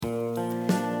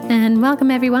and welcome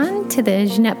everyone to the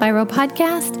Jeanette Biro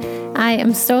podcast. I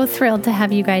am so thrilled to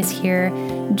have you guys here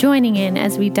joining in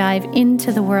as we dive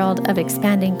into the world of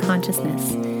expanding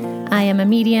consciousness. I am a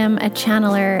medium, a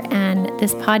channeler, and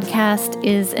this podcast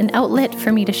is an outlet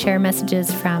for me to share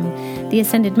messages from the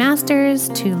Ascended Masters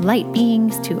to light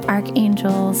beings to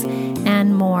archangels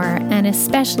and more. And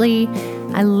especially,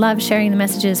 I love sharing the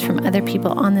messages from other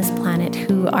people on this planet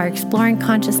who are exploring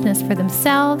consciousness for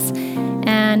themselves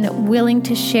and willing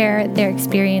to share their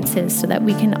experiences so that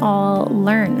we can all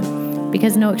learn,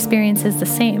 because no experience is the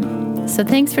same. So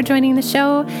thanks for joining the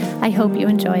show. I hope you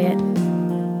enjoy it.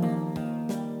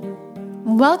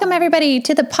 Welcome everybody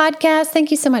to the podcast. Thank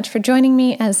you so much for joining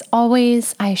me. As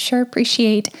always, I sure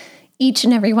appreciate each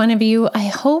and every one of you. I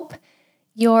hope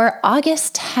your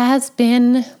August has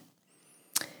been,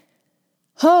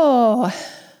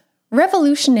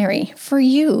 revolutionary for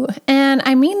you. And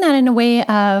I mean that in a way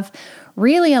of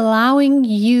really allowing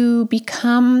you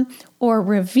become or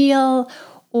reveal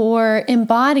or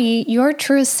embody your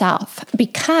true self.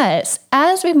 Because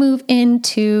as we move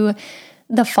into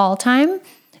the fall time,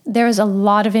 there's a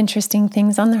lot of interesting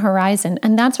things on the horizon.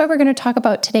 And that's what we're going to talk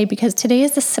about today, because today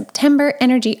is the September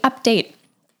energy update.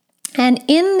 And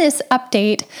in this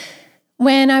update,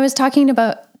 when I was talking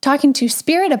to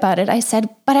Spirit about it, I said,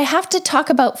 but I have to talk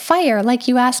about fire like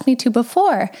you asked me to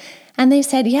before. And they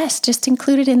said, yes, just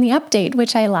include it in the update,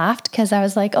 which I laughed because I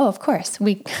was like, oh, of course,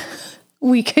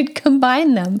 we could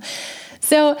combine them.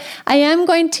 So I am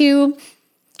going to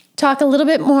talk a little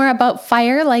bit more about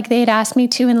fire like they had asked me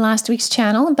to in last week's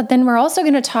channel, but then we're also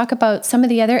going to talk about some of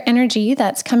the other energy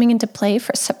that's coming into play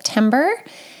for September,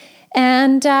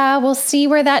 and we'll see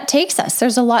where that takes us.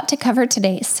 There's a lot to cover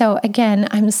today. So again,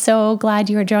 I'm so glad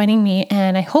you're joining me,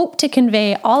 and I hope to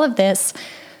convey all of this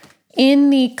in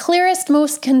the clearest,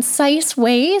 most concise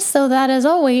way so that, as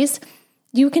always,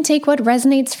 you can take what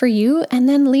resonates for you and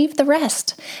then leave the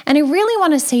rest. And I really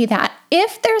want to say that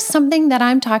if there's something that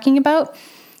I'm talking about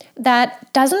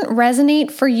that doesn't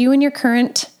resonate for you in your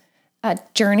current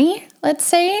journey, let's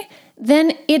say,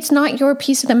 then it's not your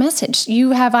piece of the message.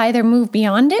 You have either moved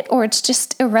beyond it or it's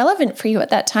just irrelevant for you at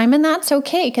that time. And that's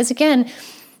okay. Because again,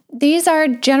 these are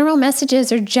general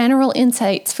messages or general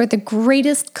insights for the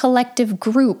greatest collective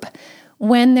group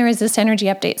when there is this energy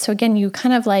update. So again, you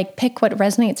kind of like pick what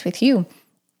resonates with you.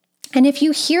 And if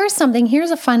you hear something,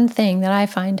 here's a fun thing that I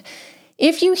find.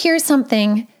 If you hear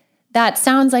something that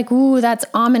sounds like, ooh, that's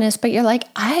ominous, but you're like,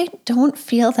 I don't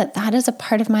feel that is a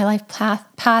part of my life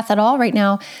path at all right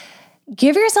now,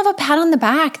 give yourself a pat on the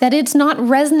back that it's not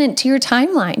resonant to your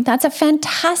timeline. That's a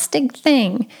fantastic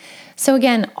thing. So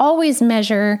again, always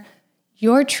measure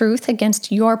your truth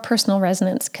against your personal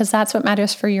resonance, because that's what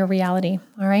matters for your reality.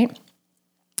 All right.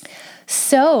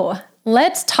 So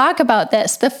let's talk about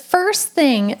this. The first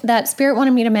thing that Spirit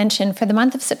wanted me to mention for the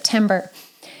month of September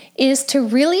is to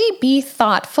really be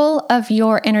thoughtful of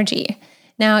your energy.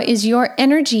 Now, is your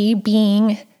energy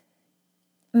being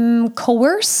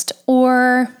coerced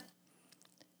or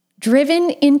driven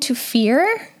into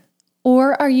fear,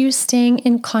 or are you staying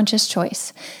in conscious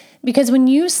choice? Because when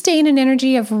you stay in an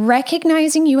energy of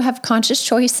recognizing you have conscious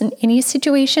choice in any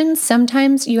situation,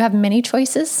 sometimes you have many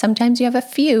choices, sometimes you have a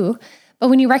few, but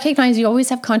when you recognize you always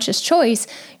have conscious choice,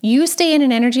 you stay in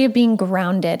an energy of being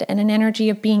grounded and an energy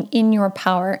of being in your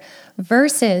power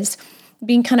versus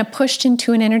being kind of pushed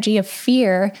into an energy of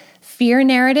fear. Fear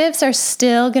narratives are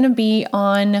still going to be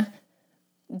on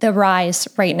the rise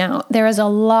right now. There is a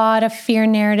lot of fear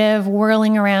narrative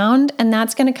whirling around, and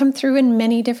that's going to come through in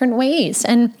many different ways.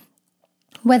 And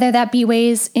whether that be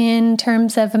ways in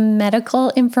terms of medical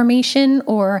information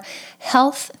or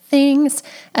health things,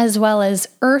 as well as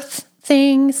earth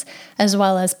things, as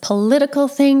well as political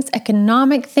things,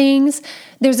 economic things.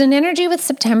 There's an energy with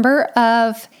September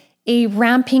of a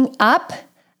ramping up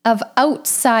of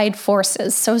outside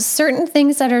forces. So certain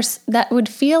things that would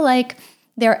feel like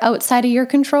they're outside of your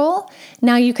control.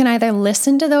 Now you can either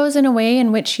listen to those in a way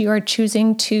in which you are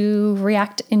choosing to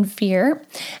react in fear.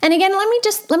 And again,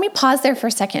 let me pause there for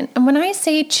a second. And when I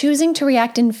say choosing to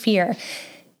react in fear,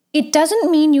 it doesn't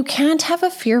mean you can't have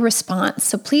a fear response.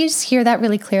 So please hear that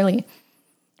really clearly.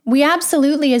 We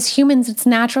absolutely, as humans, it's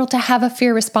natural to have a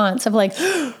fear response of like,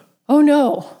 oh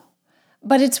no.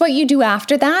 But it's what you do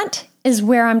after that is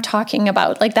where I'm talking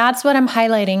about. Like that's what I'm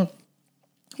highlighting.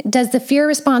 Does the fear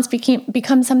response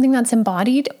become something that's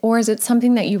embodied, or is it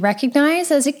something that you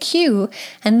recognize as a cue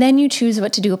and then you choose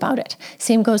what to do about it?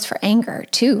 Same goes for anger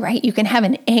too, right? You can have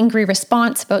an angry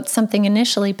response about something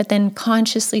initially, but then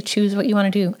consciously choose what you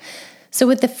want to do. So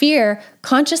with the fear,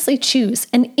 consciously choose.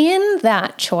 And in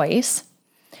that choice,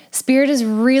 Spirit is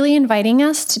really inviting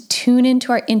us to tune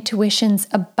into our intuitions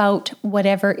about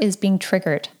whatever is being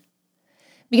triggered.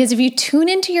 Because if you tune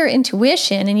into your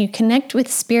intuition and you connect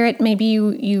with Spirit, maybe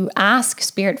you ask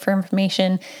Spirit for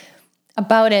information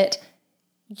about it,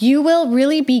 you will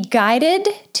really be guided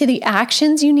to the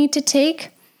actions you need to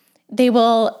take. They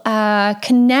will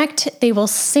connect, they will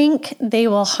sync, they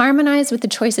will harmonize with the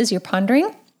choices you're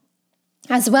pondering,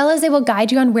 as well as they will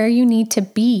guide you on where you need to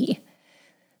be.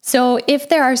 So if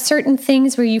there are certain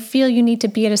things where you feel you need to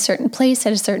be at a certain place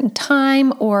at a certain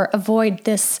time, or avoid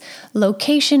this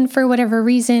location for whatever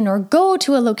reason, or go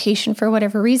to a location for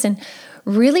whatever reason,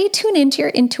 really tune into your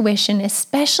intuition,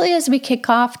 especially as we kick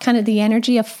off kind of the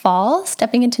energy of fall,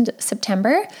 stepping into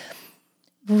September.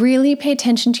 Really pay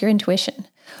attention to your intuition.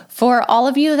 For all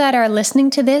of you that are listening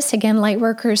to this, again,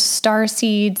 Lightworkers,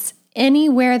 Starseeds,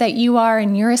 anywhere that you are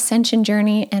in your ascension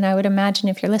journey, and I would imagine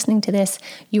if you're listening to this,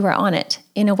 you are on it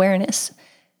in awareness.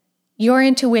 Your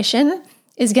intuition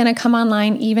is going to come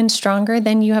online even stronger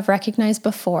than you have recognized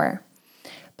before.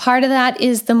 Part of that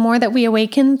is the more that we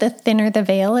awaken, the thinner the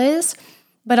veil is.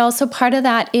 But also part of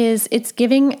that is it's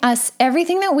giving us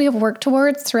everything that we have worked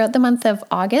towards throughout the month of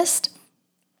August.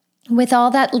 With all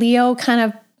that Leo kind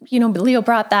of, Leo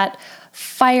brought that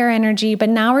fire energy, but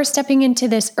now we're stepping into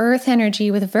this earth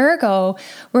energy with Virgo.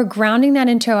 We're grounding that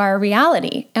into our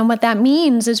reality. And what that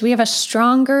means is we have a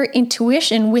stronger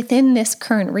intuition within this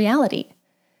current reality.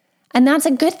 And that's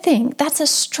a good thing. That's a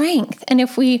strength. And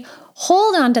if we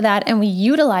hold on to that and we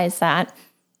utilize that,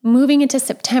 moving into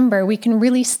September, we can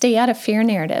really stay out of fear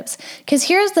narratives. Because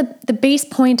here's the base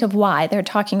point of why they're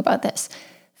talking about this.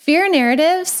 Fear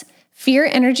narratives, fear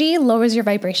energy lowers your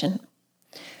vibration.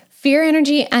 Fear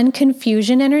energy and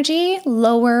confusion energy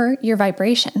lower your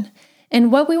vibration.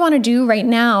 And what we want to do right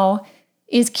now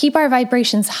is keep our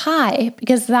vibrations high,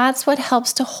 because that's what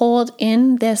helps to hold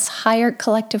in this higher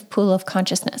collective pool of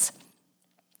consciousness.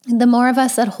 The more of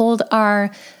us that hold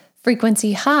our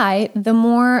frequency high, the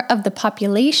more of the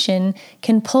population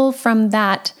can pull from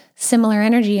that similar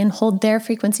energy and hold their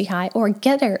frequency high, or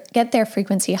get their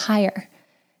frequency higher.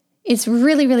 It's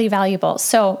really, really valuable.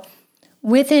 So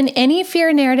within any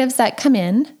fear narratives that come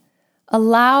in,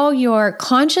 allow your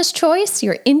conscious choice,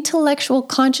 your intellectual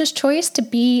conscious choice to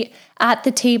be at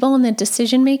the table in the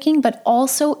decision making, but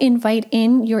also invite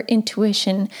in your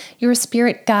intuition, your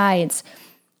spirit guides,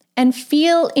 and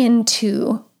feel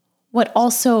into what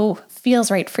also feels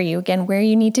right for you. Again, where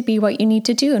you need to be, what you need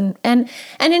to do. And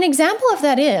an example of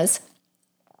that is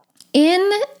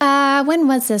when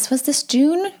was this? Was this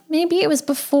June? Maybe it was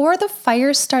before the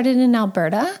fires started in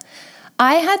Alberta.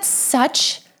 I had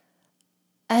such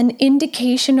an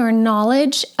indication or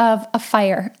knowledge of a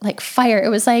fire, like fire. It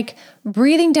was like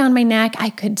breathing down my neck. I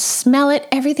could smell it.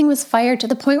 Everything was fire, to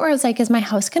the point where I was like, is my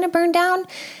house going to burn down?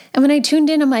 And when I tuned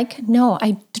in, I'm like, no,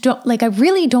 I don't, I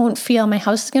really don't feel my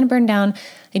house is going to burn down.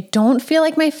 I don't feel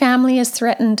like my family is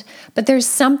threatened, but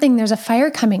there's a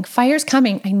fire coming. Fire's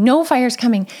coming. I know fire's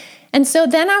coming. And so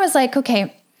then I was like,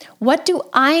 okay, what do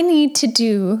I need to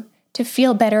do to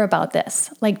feel better about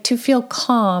this? Like, to feel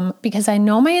calm, because I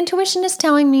know my intuition is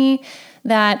telling me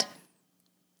that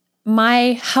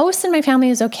my house and my family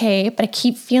is okay, but I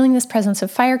keep feeling this presence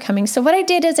of fire coming. So what I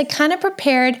did is I kind of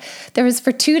prepared. There was,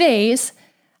 for 2 days,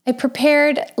 I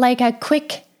prepared like a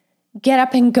quick get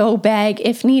up and go bag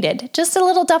if needed. Just a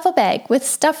little duffel bag with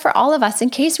stuff for all of us in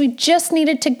case we just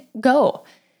needed to go.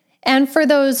 And for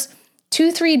those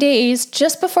 2-3 days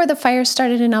just before the fire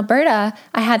started in Alberta,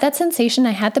 I had that sensation,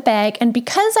 I had the bag. And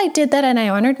because I did that and I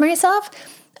honored myself,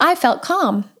 I felt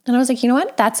calm. And I was like, you know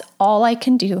what? That's all I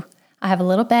can do. I have a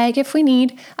little bag if we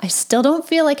need. I still don't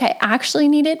feel like I actually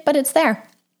need it, but it's there.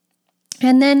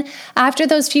 And then after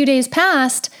those few days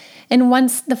passed, and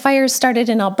once the fires started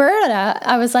in Alberta,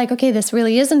 I was like, okay, this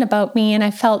really isn't about me. And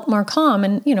I felt more calm.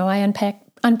 And, I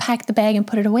unpacked the bag and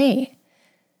put it away.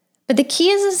 But the key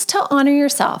is to honor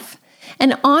yourself.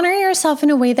 And honor yourself in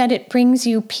a way that it brings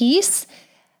you peace,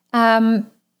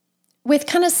 with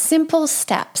kind of simple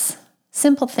steps,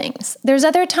 simple things. There's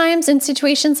other times in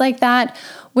situations like that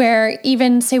where,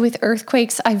 even say with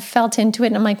earthquakes, I've felt into it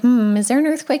and I'm like, is there an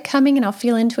earthquake coming? And I'll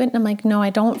feel into it. And I'm like, no, I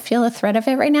don't feel a threat of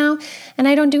it right now. And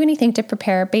I don't do anything to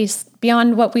prepare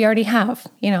beyond what we already have.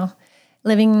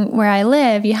 Living where I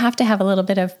live, you have to have a little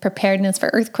bit of preparedness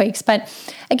for earthquakes. But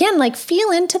again, like,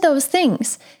 feel into those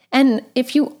things. And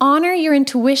if you honor your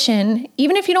intuition,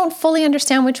 even if you don't fully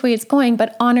understand which way it's going,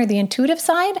 but honor the intuitive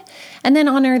side and then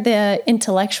honor the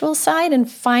intellectual side and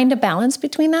find a balance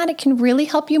between that, it can really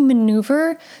help you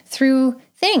maneuver through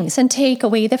things and take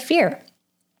away the fear.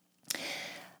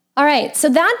 All right, so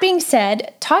that being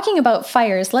said, talking about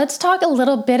fires, let's talk a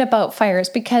little bit about fires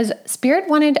because Spirit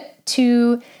wanted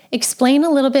to explain a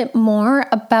little bit more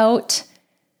about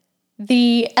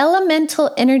the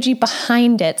elemental energy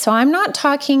behind it. So I'm not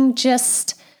talking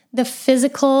just the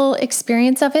physical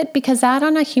experience of it because that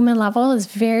on a human level is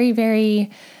very,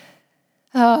 very,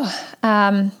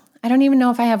 I don't even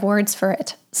know if I have words for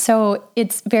it. So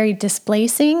it's very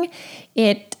displacing.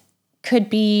 It could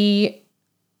be,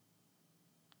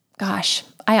 gosh,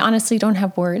 I honestly don't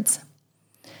have words.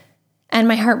 And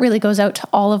my heart really goes out to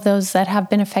all of those that have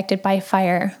been affected by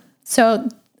fire. So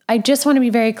I just want to be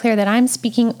very clear that I'm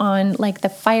speaking on like the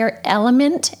fire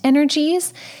element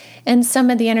energies and some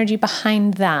of the energy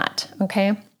behind that,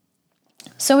 okay?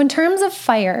 So in terms of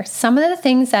fire, some of the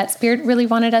things that Spirit really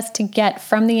wanted us to get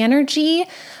from the energy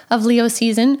of Leo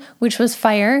season, which was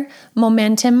fire,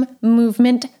 momentum,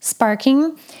 movement,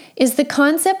 sparking, is the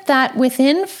concept that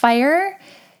within fire,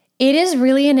 it is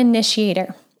really an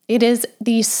initiator. It is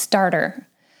the starter.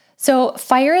 So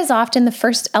fire is often the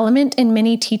first element in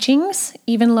many teachings.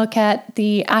 Even look at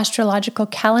the astrological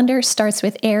calendar, starts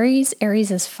with Aries.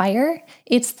 Aries is fire.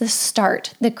 It's the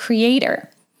start, the creator.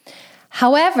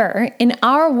 However, in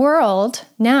our world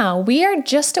now, we are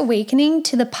just awakening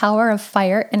to the power of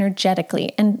fire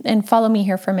energetically. And follow me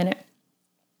here for a minute.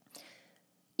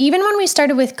 Even when we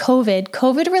started with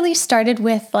COVID really started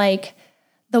with like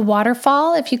the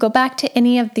waterfall. If you go back to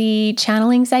any of the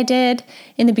channelings I did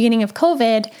in the beginning of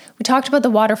COVID, we talked about the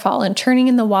waterfall and turning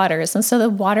in the waters. And so the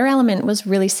water element was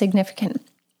really significant.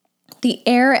 The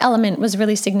air element was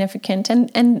really significant,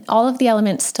 and all of the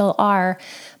elements still are.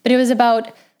 But it was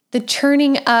about the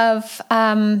churning of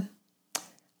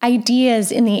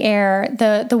ideas in the air,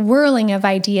 the whirling of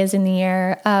ideas in the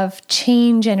air, of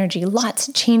change energy, lots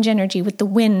of change energy with the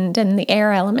wind and the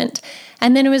air element.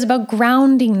 And then it was about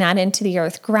grounding that into the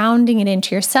earth, grounding it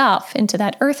into yourself, into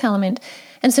that earth element.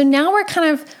 And so now we're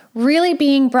kind of really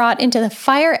being brought into the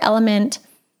fire element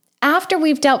after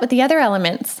we've dealt with the other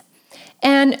elements.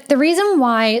 And the reason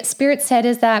why Spirit said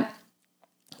is that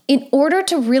in order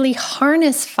to really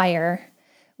harness fire,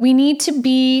 we need to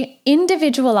be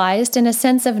individualized in a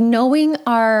sense of knowing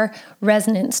our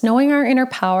resonance, knowing our inner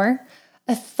power,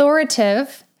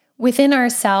 authoritative within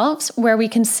ourselves, where we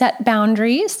can set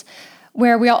boundaries,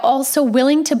 where we are also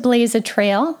willing to blaze a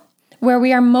trail, where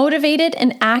we are motivated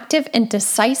and active and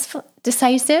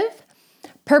decisive,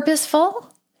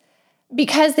 purposeful,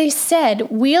 because they said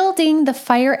wielding the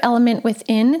fire element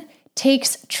within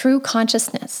takes true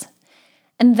consciousness.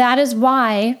 And that is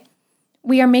why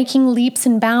we are making leaps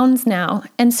and bounds now.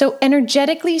 And so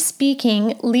energetically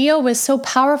speaking, Leo was so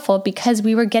powerful because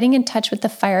we were getting in touch with the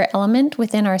fire element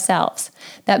within ourselves,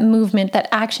 that movement, that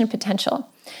action potential.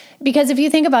 Because if you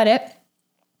think about it,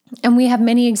 and we have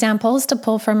many examples to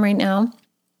pull from right now,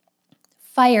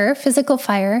 fire, physical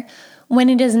fire, when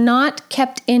it is not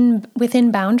kept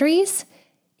within boundaries,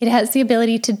 it has the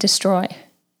ability to destroy.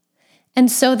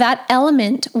 And so that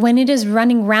element, when it is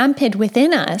running rampant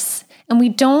within us, and we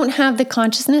don't have the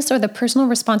consciousness or the personal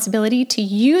responsibility to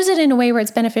use it in a way where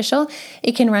it's beneficial,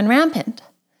 it can run rampant.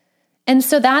 And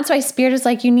so that's why Spirit is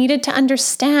like, you needed to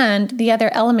understand the other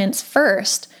elements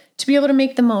first to be able to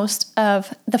make the most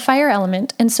of the fire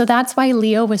element. And so that's why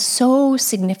Leo was so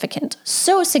significant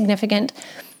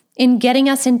in getting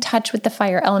us in touch with the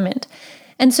fire element.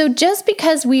 And so just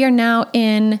because we are now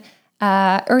in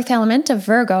earth element of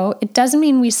Virgo, it doesn't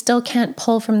mean we still can't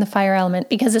pull from the fire element,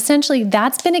 because essentially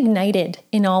that's been ignited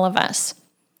in all of us.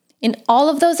 In all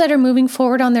of those that are moving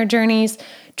forward on their journeys,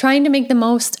 trying to make the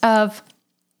most of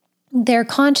their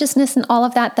consciousness and all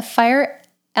of that, the fire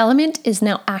element is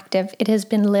now active. It has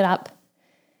been lit up.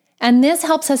 And this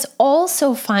helps us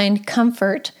also find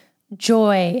comfort,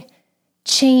 joy,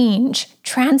 change,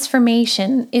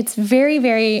 transformation. It's very,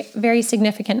 very, very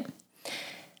significant.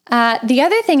 The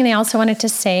other thing they also wanted to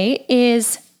say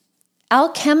is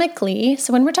alchemically,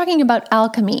 so when we're talking about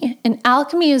alchemy, and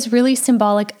alchemy is really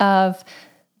symbolic of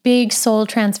big soul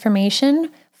transformation,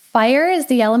 fire is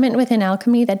the element within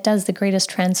alchemy that does the greatest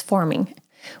transforming,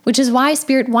 which is why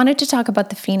Spirit wanted to talk about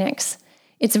the phoenix.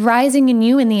 It's rising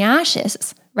anew in the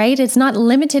ashes, right? It's not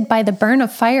limited by the burn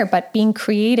of fire, but being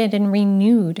created and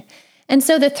renewed. And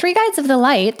so the three guides of the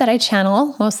light that I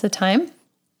channel most of the time,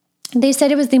 they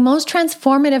said it was the most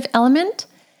transformative element,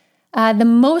 the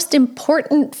most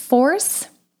important force,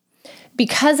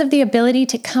 because of the ability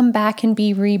to come back and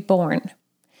be reborn.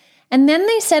 And then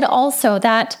they said also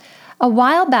that a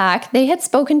while back, they had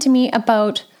spoken to me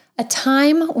about a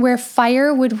time where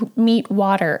fire would meet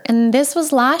water. And this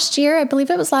was last year, I believe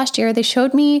it was last year. They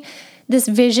showed me this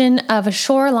vision of a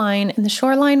shoreline, and the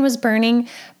shoreline was burning,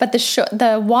 but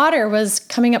the water was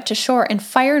coming up to shore, and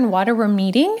fire and water were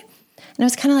meeting. And I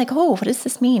was kind of like, oh, what does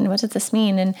this mean? What does this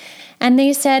mean? And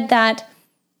they said that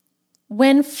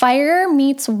when fire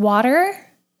meets water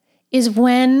is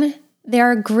when there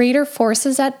are greater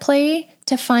forces at play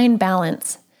to find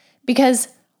balance, because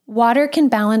water can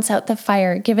balance out the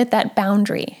fire, give it that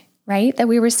boundary, right, that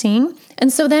we were seeing.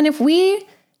 And so then if we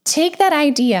take that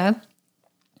idea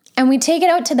and we take it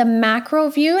out to the macro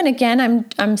view, and again,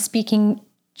 I'm speaking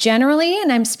generally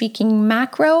and I'm speaking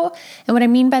macro. And what I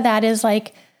mean by that is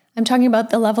like, I'm talking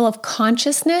about the level of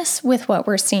consciousness with what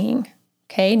we're seeing,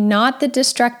 okay? Not the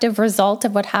destructive result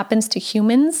of what happens to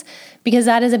humans, because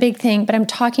that is a big thing. But I'm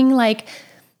talking like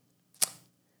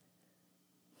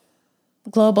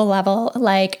global level,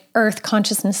 like earth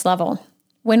consciousness level.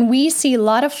 When we see a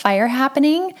lot of fire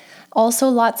happening, also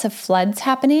lots of floods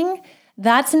happening,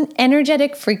 that's an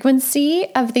energetic frequency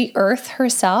of the earth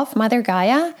herself, Mother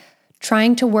Gaia,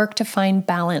 trying to work to find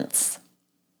balance.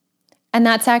 And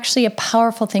that's actually a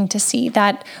powerful thing to see,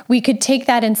 that we could take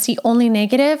that and see only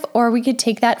negative, or we could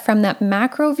take that from that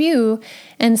macro view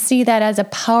and see that as a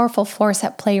powerful force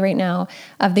at play right now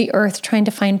of the earth trying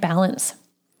to find balance.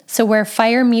 So where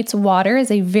fire meets water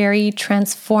is a very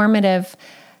transformative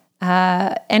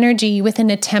energy with an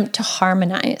attempt to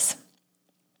harmonize.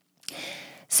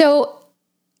 So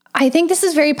I think this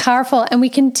is very powerful, and we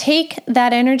can take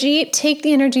that energy, take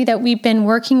the energy that we've been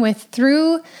working with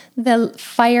through the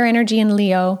fire energy in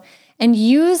Leo, and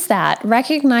use that,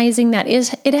 recognizing that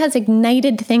it has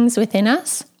ignited things within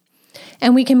us,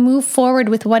 and we can move forward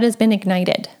with what has been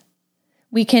ignited.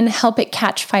 We can help it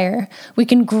catch fire. We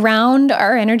can ground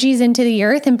our energies into the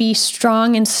earth and be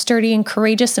strong and sturdy and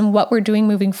courageous in what we're doing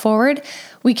moving forward.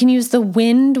 We can use the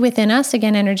wind within us,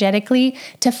 again, energetically,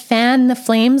 to fan the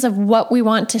flames of what we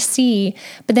want to see.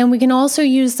 But then we can also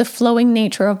use the flowing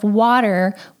nature of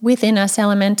water within us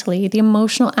elementally, the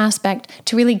emotional aspect,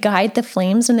 to really guide the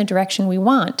flames in the direction we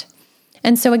want.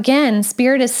 And so again,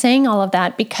 Spirit is saying all of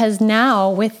that because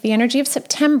now with the energy of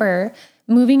September,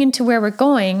 moving into where we're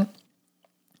going,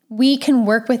 we can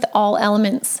work with all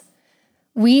elements.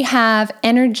 We have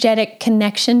energetic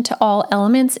connection to all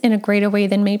elements in a greater way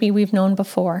than maybe we've known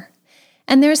before.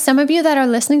 And there's some of you that are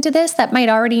listening to this that might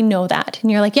already know that.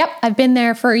 And you're like, yep, I've been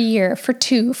there for a year, for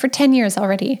 2, for 10 years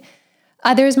already.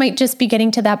 Others might just be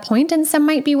getting to that point, and some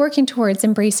might be working towards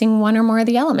embracing one or more of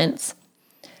the elements.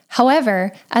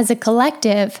 However, as a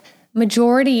collective,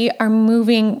 majority are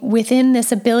moving within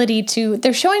this ability to,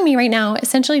 they're showing me right now,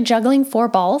 essentially juggling 4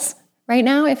 balls. Right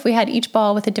now, if we had each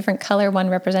ball with a different color, one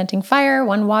representing fire,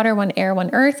 one water, one air, one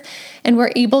earth, and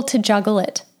we're able to juggle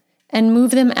it and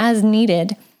move them as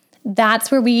needed,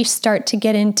 that's where we start to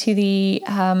get into the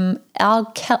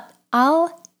alchemical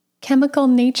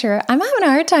nature. I'm having a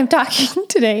hard time talking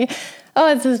today.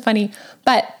 Oh, this is funny.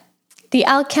 But the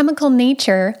alchemical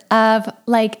nature of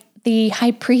like the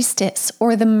high priestess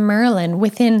or the Merlin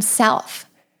within self.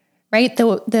 Right?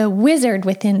 The wizard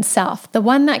within self, the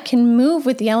one that can move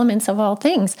with the elements of all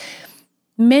things.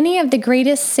 Many of the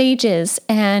greatest sages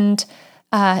and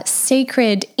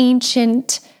sacred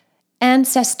ancient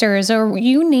ancestors, or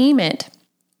you name it,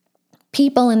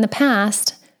 people in the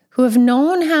past who have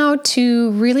known how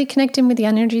to really connect in with the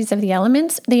energies of the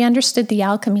elements, they understood the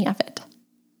alchemy of it.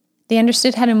 They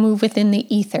understood how to move within the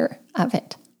ether of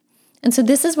it. And so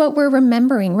this is what we're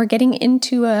remembering. We're getting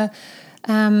into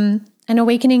an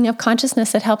awakening of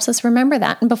consciousness that helps us remember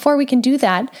that. And before we can do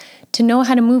that, to know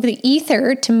how to move the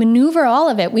ether, to maneuver all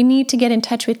of it, we need to get in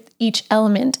touch with each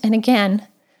element. And again,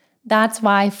 that's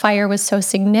why fire was so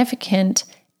significant,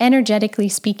 energetically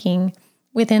speaking,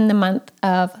 within the month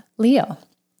of Leo.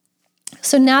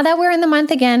 So now that we're in the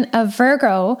month again of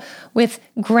Virgo with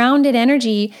grounded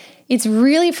energy, it's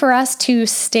really for us to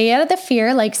stay out of the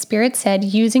fear, like Spirit said,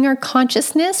 using our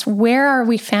consciousness. Where are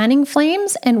we fanning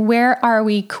flames and where are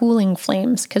we cooling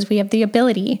flames? Because we have the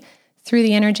ability through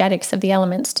the energetics of the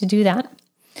elements to do that.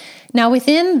 Now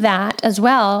within that as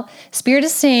well, Spirit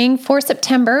is saying for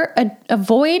September,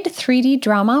 avoid 3D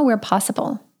drama where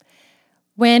possible.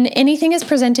 When anything is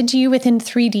presented to you within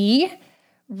 3D,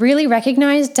 really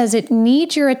recognize, does it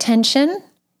need your attention?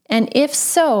 And if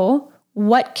so,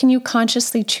 what can you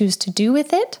consciously choose to do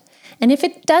with it? And if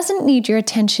it doesn't need your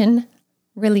attention,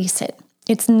 release it.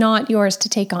 It's not yours to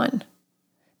take on.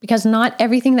 Because not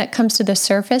everything that comes to the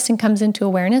surface and comes into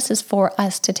awareness is for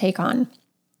us to take on.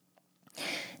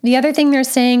 The other thing they're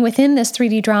saying within this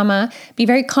 3D drama, be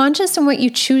very conscious in what you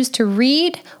choose to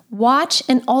read, watch,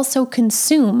 and also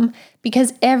consume,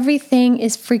 because everything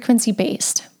is frequency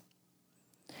based.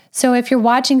 So if you're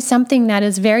watching something that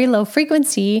is very low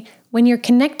frequency, when you're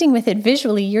connecting with it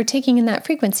visually, you're taking in that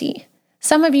frequency.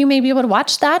 Some of you may be able to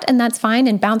watch that and that's fine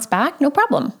and bounce back, no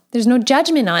problem. There's no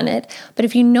judgment on it. But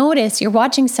if you notice you're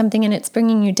watching something and it's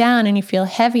bringing you down and you feel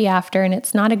heavy after and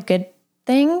it's not a good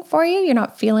thing for you, you're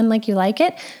not feeling like you like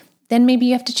it, then maybe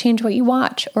you have to change what you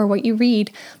watch or what you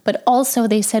read. But also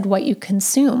they said what you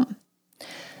consume.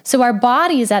 So our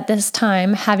bodies at this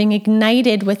time, having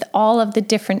ignited with all of the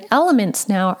different elements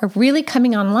now, are really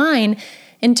coming online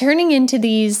and turning into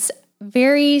these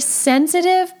very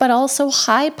sensitive, but also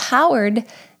high-powered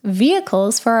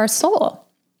vehicles for our soul.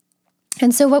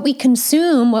 And so what we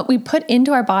consume, what we put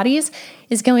into our bodies,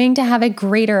 is going to have a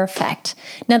greater effect.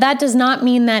 Now, that does not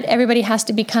mean that everybody has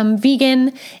to become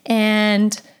vegan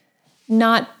and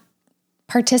not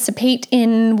participate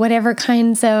in whatever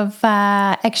kinds of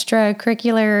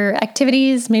extracurricular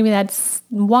activities. Maybe that's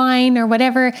wine or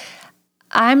whatever.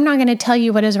 I'm not going to tell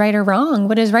you what is right or wrong.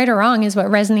 What is right or wrong is what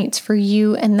resonates for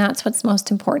you, and that's what's most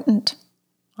important.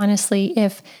 Honestly,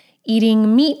 if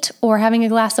eating meat or having a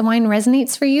glass of wine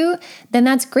resonates for you, then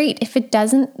that's great. If it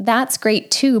doesn't, that's great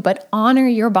too, but honor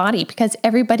your body because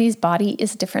everybody's body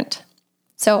is different.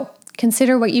 So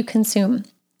consider what you consume.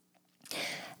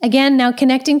 Again, now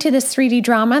connecting to this 3D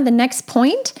drama, the next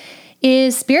point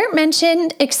is Spirit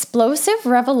mentioned explosive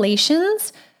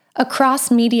revelations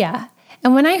across media.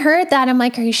 And when I heard that, I'm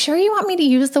like, are you sure you want me to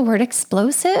use the word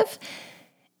explosive?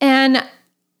 And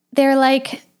they're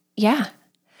like, yeah.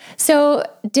 So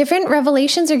different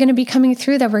revelations are going to be coming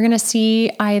through that we're going to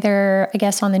see either, I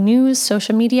guess, on the news,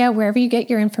 social media, wherever you get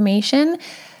your information,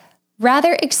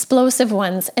 rather explosive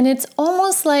ones. And it's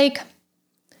almost like,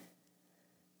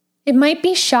 it might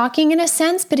be shocking in a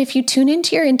sense, but if you tune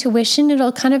into your intuition,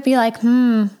 it'll kind of be like,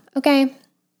 okay,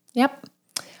 yep.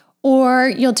 Or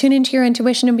you'll tune into your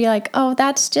intuition and be like, oh,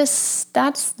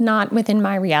 that's not within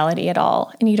my reality at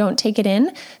all. And you don't take it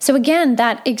in. So again,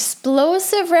 that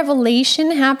explosive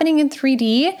revelation happening in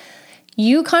 3D,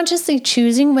 you consciously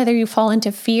choosing whether you fall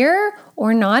into fear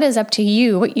or not is up to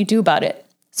you, what you do about it.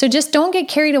 So just don't get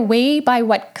carried away by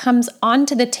what comes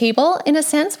onto the table, in a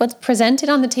sense, what's presented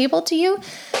on the table to you,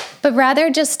 but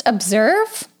rather just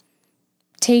observe,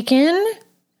 take in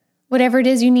whatever it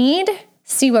is you need,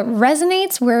 see what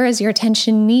resonates, where is your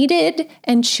attention needed,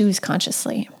 and choose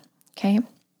consciously, okay?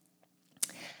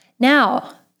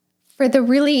 Now, for the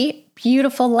really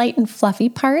beautiful, light and fluffy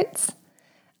parts,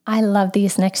 I love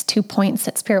these next 2 points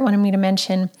that Spirit wanted me to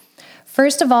mention.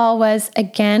 First of all was,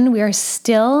 again, we are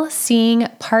still seeing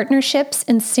partnerships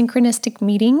and synchronistic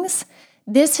meetings.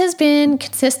 This has been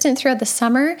consistent throughout the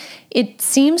summer. It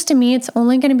seems to me it's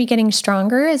only going to be getting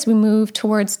stronger as we move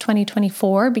towards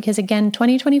 2024, because again,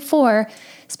 2024,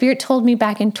 Spirit told me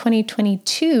back in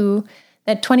 2022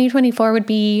 that 2024 would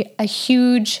be a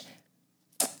huge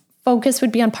focus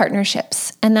would be on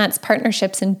partnerships. And that's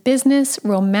partnerships in business,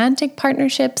 romantic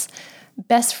partnerships,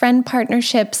 best friend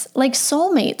partnerships, like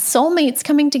soulmates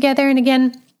coming together. And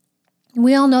again,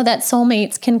 we all know that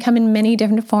soulmates can come in many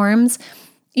different forms.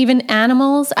 Even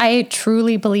animals, I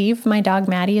truly believe my dog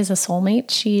Maddie is a soulmate.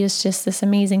 She is just this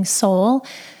amazing soul.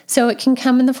 So it can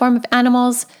come in the form of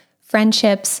animals,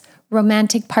 friendships,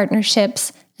 romantic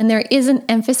partnerships. And there is an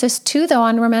emphasis too, though,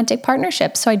 on romantic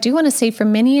partnerships. So I do want to say for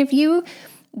many of you,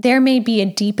 there may be a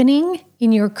deepening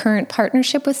in your current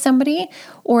partnership with somebody,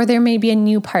 or there may be a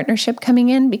new partnership coming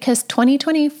in, because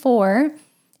 2024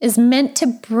 is meant to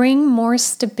bring more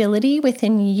stability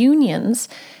within unions.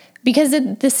 Because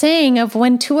the saying of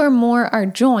when two or more are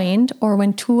joined, or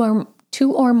when two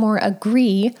or more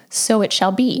agree, so it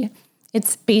shall be.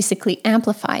 It's basically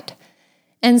amplified.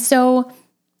 And so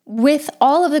with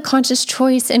all of the conscious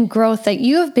choice and growth that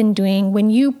you have been doing, when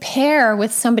you pair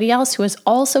with somebody else who has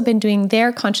also been doing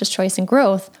their conscious choice and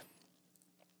growth,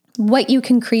 what you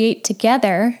can create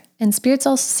together, and Spirit's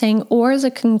also saying, or as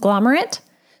a conglomerate,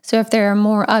 so if there are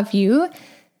more of you,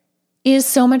 is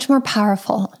so much more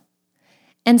powerful.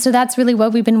 And so that's really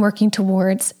what we've been working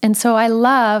towards. And so I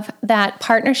love that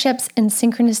partnerships and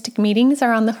synchronistic meetings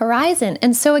are on the horizon.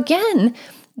 And so again,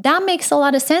 that makes a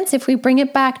lot of sense if we bring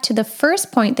it back to the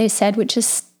first point they said, which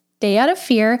is stay out of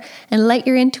fear and let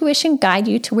your intuition guide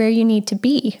you to where you need to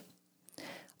be.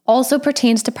 Also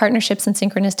pertains to partnerships and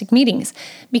synchronistic meetings.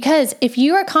 Because if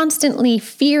you are constantly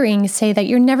fearing, say, that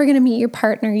you're never going to meet your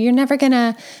partner, you're never going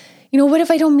to, what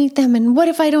if I don't meet them? And what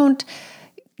if I don't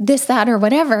this, that, or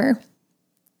whatever?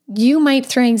 You might,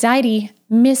 through anxiety,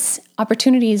 miss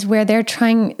opportunities where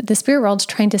the spirit world's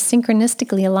trying to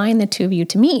synchronistically align the two of you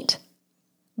to meet.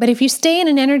 But if you stay in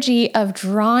an energy of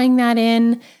drawing that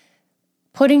in,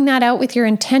 putting that out with your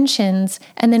intentions,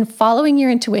 and then following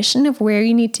your intuition of where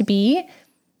you need to be,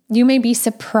 You may be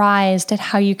surprised at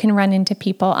how you can run into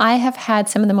people. I have had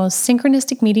some of the most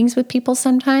synchronistic meetings with people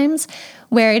sometimes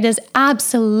where it is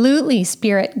absolutely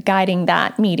spirit guiding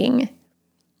that meeting.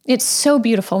 It's so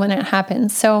beautiful when it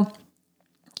happens. So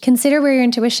consider where your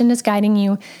intuition is guiding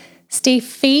you. Stay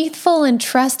faithful and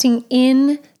trusting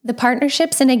in the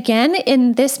partnerships. And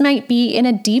again, this might be in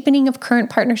a deepening of current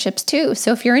partnerships too.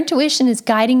 So if your intuition is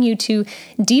guiding you to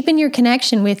deepen your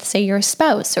connection with, say, your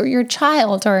spouse or your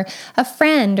child or a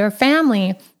friend or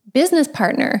family, business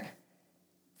partner,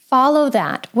 follow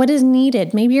that. What is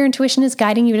needed? Maybe your intuition is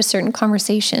guiding you to certain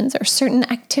conversations or certain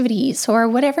activities or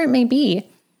whatever it may be.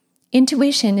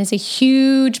 Intuition is a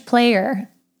huge player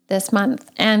this month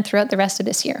and throughout the rest of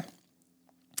this year.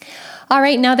 All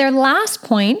right, now their last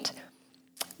point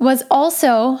was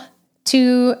also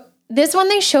this one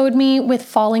they showed me with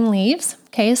falling leaves.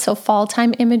 Okay, so fall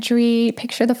time imagery,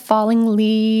 picture the falling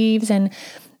leaves and,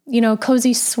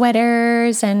 cozy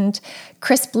sweaters and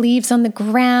crisp leaves on the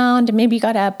ground. Maybe you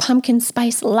got a pumpkin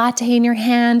spice latte in your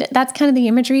hand. That's kind of the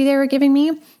imagery they were giving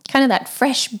me. Kind of that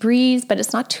fresh breeze, but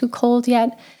it's not too cold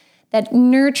yet. That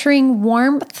nurturing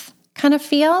warmth kind of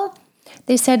feel.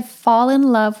 They said, fall in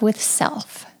love with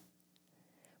self.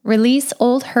 Release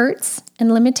old hurts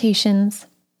and limitations,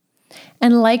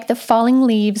 and like the falling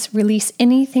leaves, release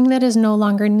anything that is no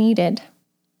longer needed.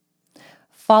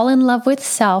 Fall in love with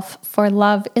self, for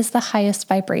love is the highest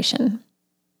vibration.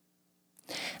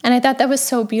 And I thought that was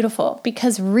so beautiful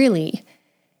because really,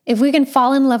 if we can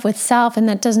fall in love with self, and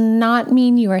that does not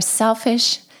mean you are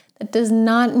selfish, that does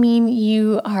not mean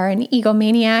you are an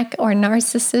egomaniac or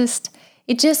narcissist.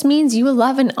 It just means you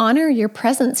love and honor your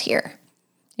presence here.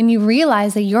 And you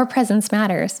realize that your presence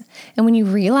matters. And when you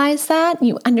realize that,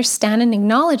 you understand and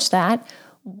acknowledge that,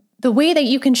 the way that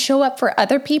you can show up for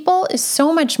other people is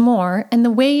so much more. And the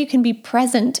way you can be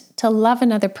present to love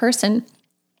another person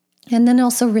and then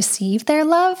also receive their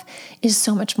love is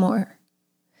so much more.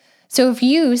 So if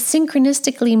you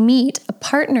synchronistically meet a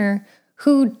partner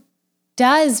who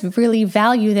does really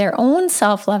value their own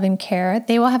self-love and care,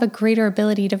 they will have a greater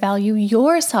ability to value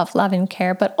your self-love and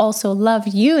care, but also love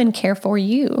you and care for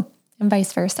you, and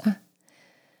vice versa.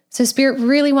 So Spirit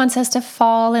really wants us to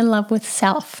fall in love with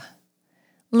self.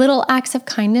 Little acts of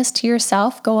kindness to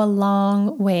yourself go a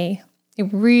long way. It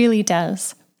really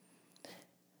does.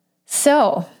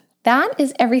 So that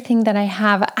is everything that I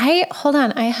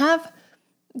have.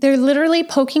 They're literally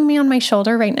poking me on my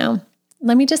shoulder right now.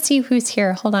 Let me just see who's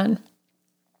here. Hold on.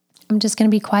 I'm just going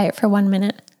to be quiet for 1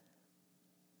 minute.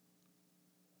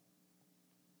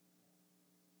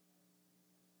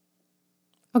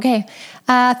 Okay,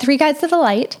 3 guides of the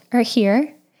light are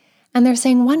here, and they're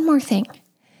saying one more thing.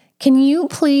 Can you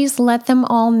please let them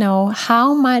all know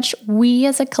how much we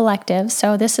as a collective,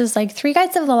 so this is like 3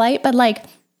 guides of the light, but like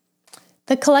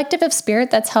the collective of spirit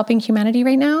that's helping humanity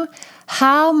right now,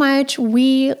 how much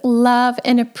we love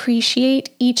and appreciate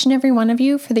each and every one of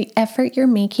you for the effort you're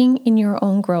making in your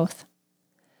own growth.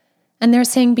 And they're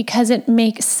saying because it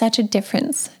makes such a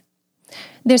difference.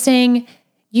 They're saying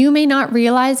you may not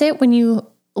realize it when you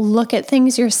look at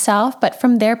things yourself, but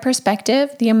from their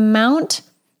perspective, the amount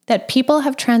that people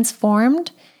have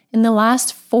transformed in the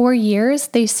last 4 years,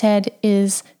 they said,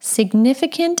 is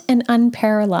significant and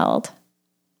unparalleled.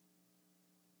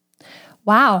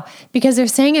 Wow, because they're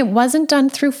saying it wasn't done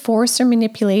through force or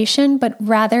manipulation, but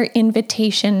rather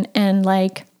invitation and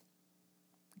like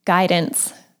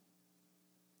guidance.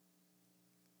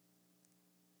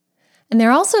 And they're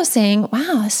also saying,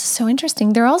 wow, this is so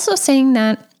interesting. They're also saying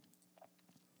that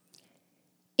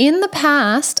in the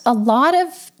past, a lot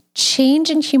of change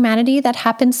in humanity that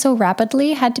happened so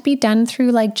rapidly had to be done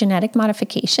through like genetic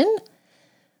modification.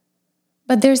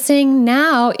 But they're saying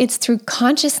now it's through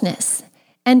consciousness.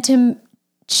 And to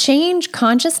change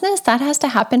consciousness, that has to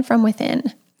happen from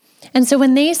within. And so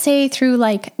when they say through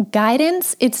like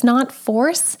guidance, it's not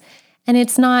force and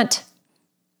it's not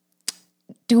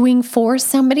doing for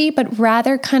somebody, but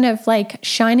rather kind of like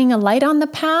shining a light on the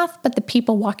path, but the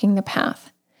people walking the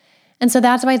path. And so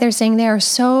that's why they're saying they are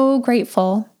so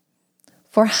grateful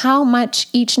for how much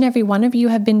each and every one of you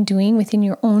have been doing within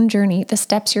your own journey. The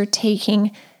steps you're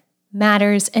taking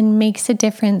matters and makes a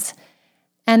difference.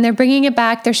 And they're bringing it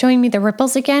back. They're showing me the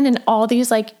ripples again and all these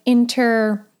like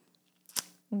interweaving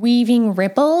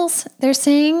ripples, they're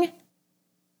saying,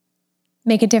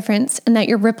 make a difference, and that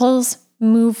your ripples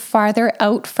move farther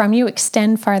out from you,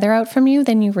 extend farther out from you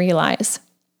than you realize.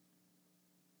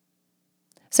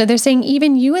 So they're saying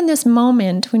even you in this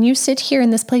moment, when you sit here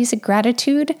in this place of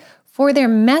gratitude for their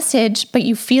message, but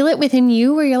you feel it within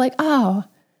you where you're like, oh,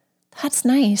 that's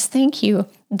nice. Thank you.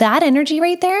 That energy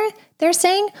right there, they're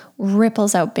saying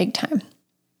ripples out big time.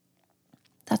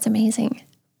 That's amazing.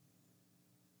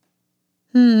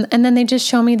 And then they just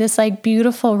show me this like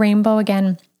beautiful rainbow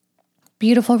again.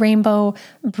 Beautiful rainbow,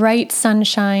 bright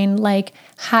sunshine, like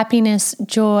happiness,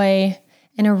 joy,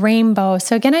 and a rainbow.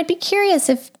 So again, I'd be curious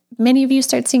if many of you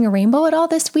start seeing a rainbow at all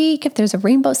this week, if there's a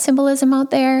rainbow symbolism out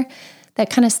there that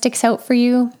kind of sticks out for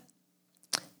you.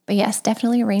 But yes,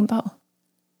 definitely a rainbow.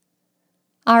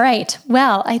 All right.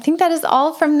 Well, I think that is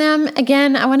all from them.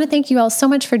 Again, I want to thank you all so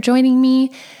much for joining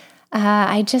me.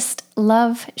 I just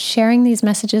love sharing these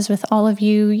messages with all of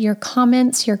you. Your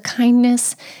comments, your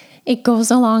kindness, it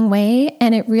goes a long way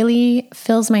and it really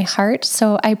fills my heart.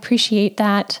 So I appreciate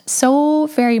that so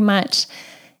very much.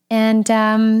 And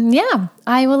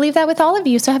I will leave that with all of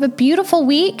you. So have a beautiful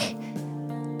week,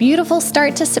 beautiful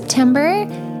start to September,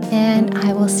 and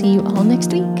I will see you all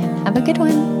next week. Have a good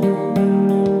one.